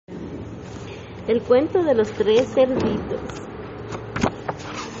El cuento de los tres cerditos.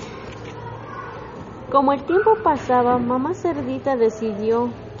 Como el tiempo pasaba, mamá cerdita decidió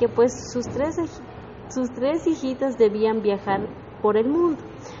que pues sus tres hijitas debían viajar por el mundo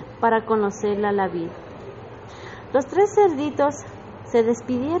para conocerla la vida. Los tres cerditos se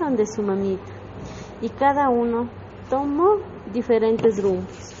despidieron de su mamita y cada uno tomó diferentes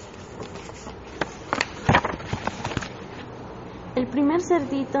rumbos. El primer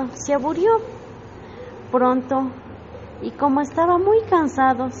cerdito se aburrió pronto y como estaba muy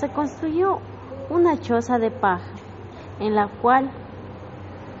cansado se construyó una choza de paja en la cual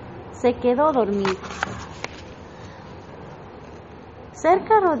se quedó dormido.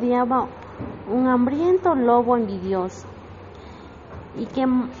 Cerca rodeaba un hambriento lobo envidioso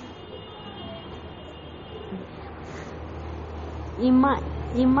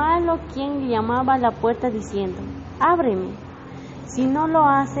y malo quien llamaba a la puerta diciendo: ábreme, si no lo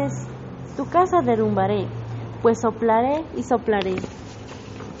haces tu casa derrumbaré, pues soplaré y soplaré.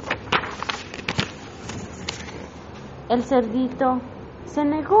 El cerdito se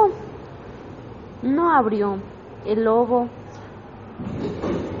negó, no abrió. El lobo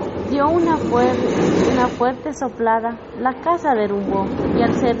dio una fuerte soplada, la casa derrumbó y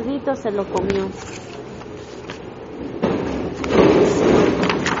al cerdito se lo comió.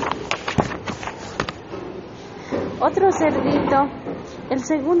 Otro cerdito, el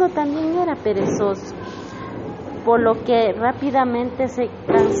segundo, también era perezoso, por lo que rápidamente se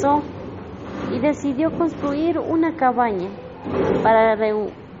cansó y decidió construir una cabaña para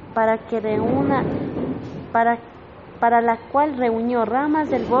la cual reunió ramas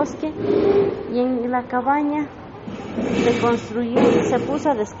del bosque y en la cabaña se construyó y se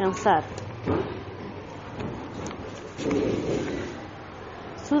puso a descansar.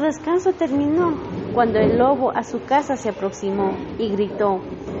 Su descanso terminó cuando el lobo a su casa se aproximó y gritó: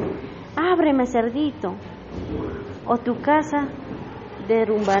 ábreme, cerdito, o tu casa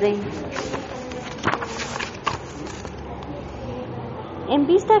derrumbaré. En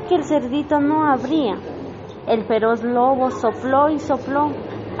vista que el cerdito no abría, el feroz lobo sopló y sopló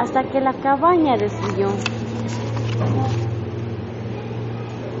hasta que la cabaña destruyó.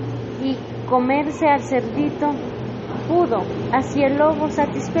 Y comerse al cerdito pudo, así el lobo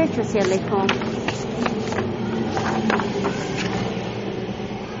satisfecho se alejó.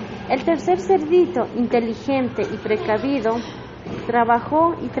 El tercer cerdito, inteligente y precavido,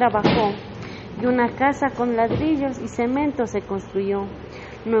 trabajó y trabajó, y una casa con ladrillos y cemento se construyó.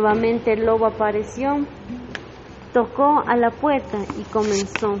 Nuevamente el lobo apareció, tocó a la puerta y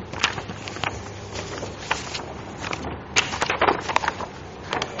comenzó: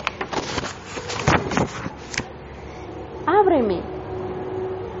 ábreme,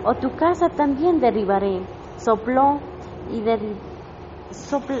 o tu casa también derribaré.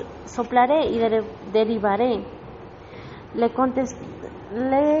 Soplaré y derribaré. Le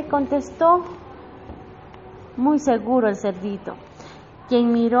contestó muy seguro el cerdito,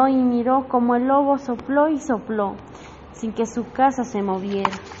 quien miró y miró como el lobo sopló y sopló, sin que su casa se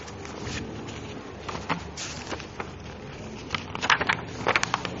moviera.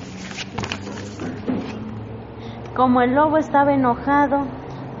 Como el lobo estaba enojado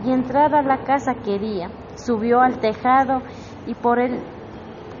y entrar a la casa quería, subió al tejado y por el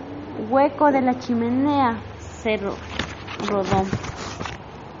hueco de la chimenea se rodó.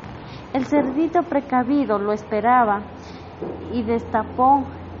 El cerdito precavido lo esperaba y destapó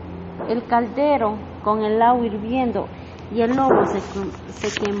el caldero con el agua hirviendo y el lobo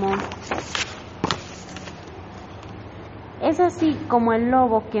se quemó. Es así como el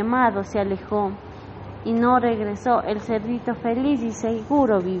lobo quemado se alejó y no regresó. El cerdito feliz y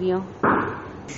seguro vivió.